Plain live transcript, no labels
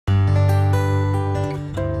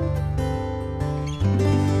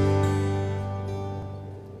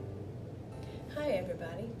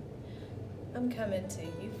coming to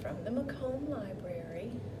you from the Macomb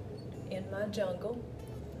Library in my jungle.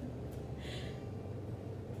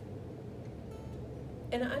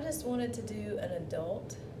 And I just wanted to do an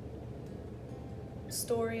adult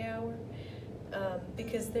story hour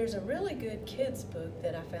because there's a really good kids book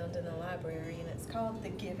that I found in the library, and it's called The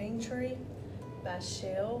Giving Tree by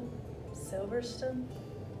Shel Silverstein.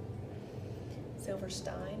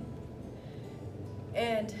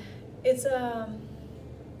 And it's kind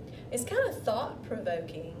of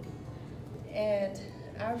thought-provoking, and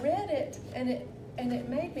I read it, and it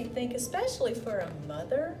made me think, especially for a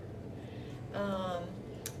mother,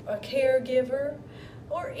 a caregiver,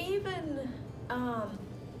 or even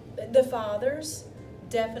the fathers,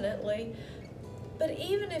 definitely. But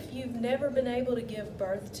even if you've never been able to give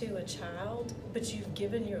birth to a child, but you've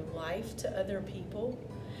given your life to other people,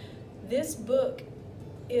 this book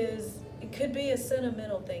it could be a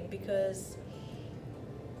sentimental thing, because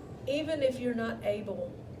even if you're not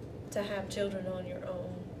able to have children on your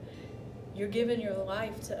own, you're giving your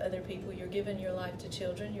life to other people. You're giving your life to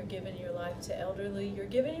children. You're giving your life to elderly. You're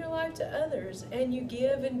giving your life to others. And you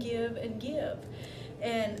give and give and give.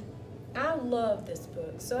 And I love this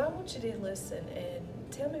book. So I want you to listen and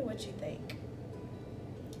tell me what you think.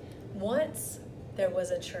 Once there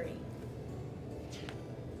was a tree,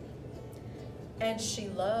 and she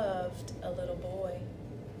loved a little boy.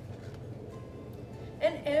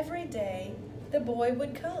 And every day the boy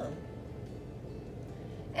would come,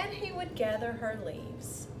 and he would gather her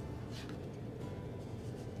leaves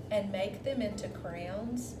and make them into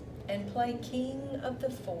crowns and play king of the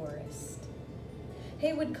forest.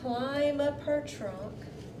 He would climb up her trunk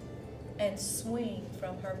and swing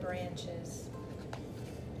from her branches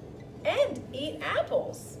and eat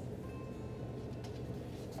apples.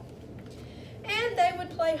 And they would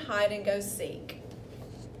play hide and go seek.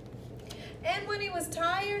 And when he was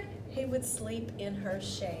tired, he would sleep in her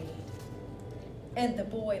shade. And the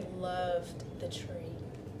boy loved the tree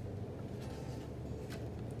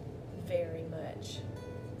very much.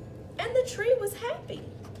 And the tree was happy.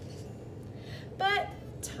 But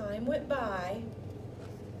time went by,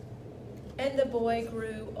 and the boy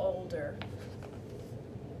grew older.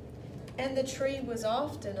 And the tree was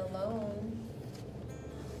often alone.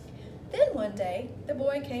 Then one day, the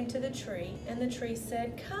boy came to the tree, and the tree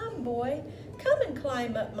said, "Come, boy, come and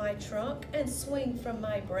climb up my trunk and swing from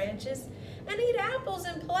my branches and eat apples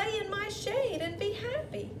and play in my shade and be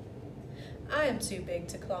happy." "I am too big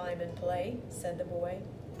to climb and play," said the boy.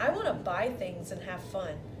 "I want to buy things and have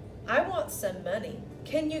fun. I want some money.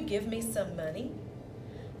 Can you give me some money?"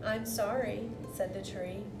 "I'm sorry," said the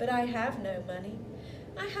tree, "but I have no money.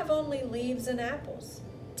 I have only leaves and apples.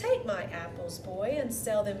 Take my apples, boy, and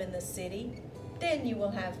sell them in the city. Then you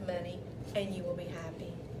will have money, and you will be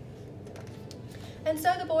happy." And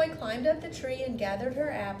so the boy climbed up the tree and gathered her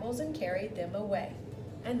apples and carried them away.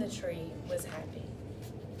 And the tree was happy.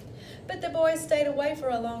 But the boy stayed away for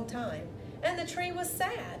a long time, and the tree was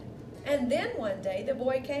sad. And then one day the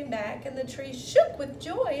boy came back, and the tree shook with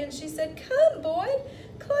joy, and she said, "Come, boy,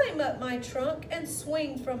 climb up my trunk and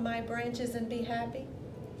swing from my branches and be happy."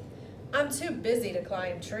 "I'm too busy to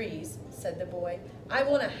climb trees," said the boy. "I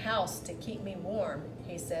want a house to keep me warm,"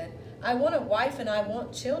 he said. "I want a wife and I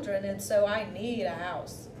want children, and so I need a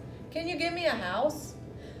house. Can you give me a house?"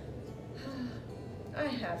 "I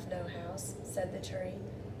have no house," said the tree.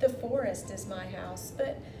 "The forest is my house,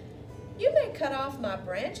 but you may cut off my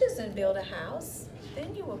branches and build a house.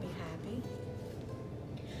 Then you will be happy."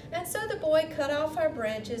 And so the boy cut off her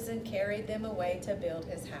branches and carried them away to build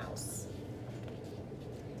his house.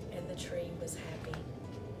 And the tree was happy.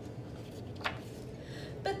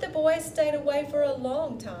 But the boy stayed away for a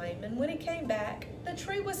long time, and when he came back, the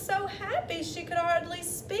tree was so happy she could hardly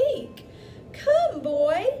speak. "Come,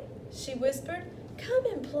 boy," she whispered. "Come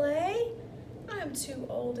and play." "I am too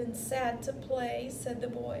old and sad to play," said the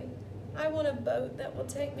boy. "I want a boat that will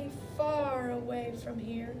take me far away from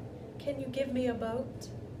here. Can you give me a boat?"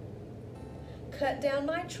 "Cut down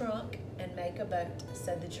my trunk and make a boat,"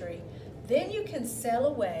 said the tree. "Then you can sail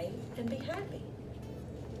away and be happy."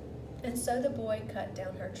 And so the boy cut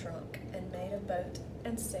down her trunk and made a boat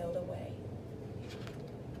and sailed away.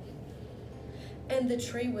 And the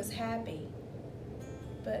tree was happy,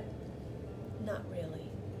 but not really.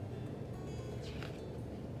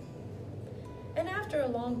 And after a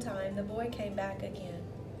long time, the boy came back again.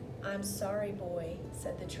 "I'm sorry, boy,"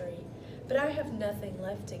 said the tree, "but I have nothing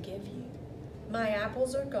left to give you. My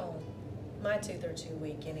apples are gone." "My teeth are too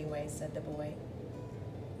weak anyway," said the boy.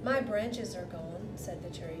 "My branches are gone," said the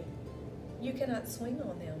tree. "You cannot swing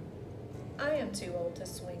on them." "I am too old to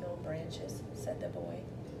swing on branches," said the boy.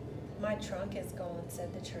 "My trunk is gone,"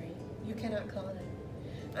 said the tree. You cannot climb.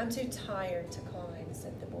 I'm too tired to climb,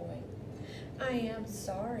 said the boy. I am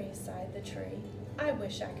sorry, sighed the tree. I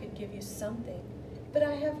wish I could give you something, but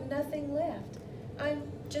I have nothing left. I'm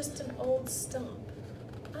just an old stump.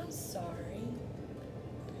 I'm sorry.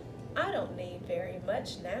 I don't need very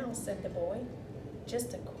much now, said the boy.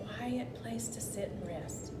 Just a quiet place to sit and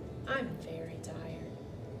rest. I'm very tired.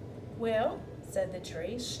 Well, said the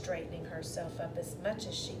tree, straightening herself up as much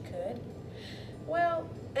as she could. Well,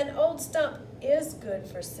 an old stump is good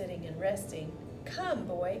for sitting and resting. Come,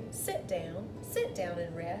 boy, sit down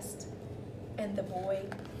and rest. And the boy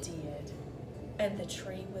did, and the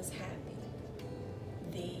tree was happy.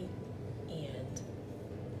 The end.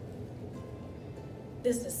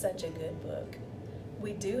 This is such a good book.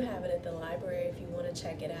 We do have it at the library if you want to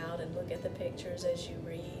check it out and look at the pictures as you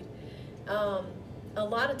read. A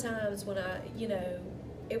lot of times when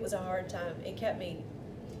it was a hard time.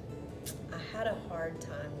 I had a hard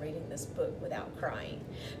time reading this book without crying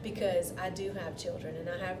because I do have children and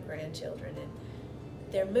I have grandchildren and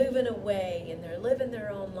they're moving away and they're living their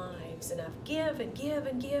own lives and I've give and give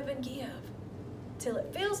and give and give till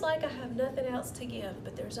it feels like I have nothing else to give,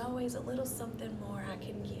 but there's always a little something more I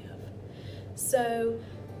can give. So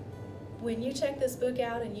when you check this book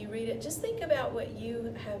out and you read it, just think about what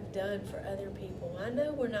you have done for other people. I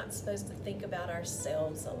know we're not supposed to think about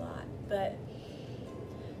ourselves a lot, but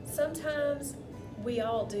sometimes we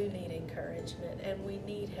all do need encouragement and we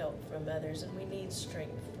need help from others and we need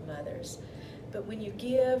strength from others. But when you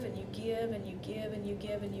give and you give and you give and you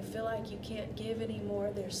give and you feel like you can't give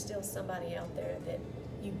anymore, there's still somebody out there that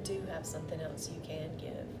you do have something else you can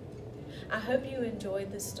give. I hope you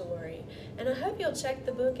enjoyed the story, and I hope you'll check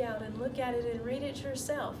the book out and look at it and read it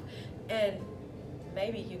yourself. And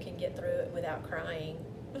maybe you can get through it without crying.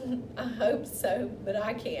 I hope so, but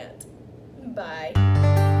I can't.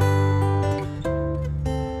 Bye.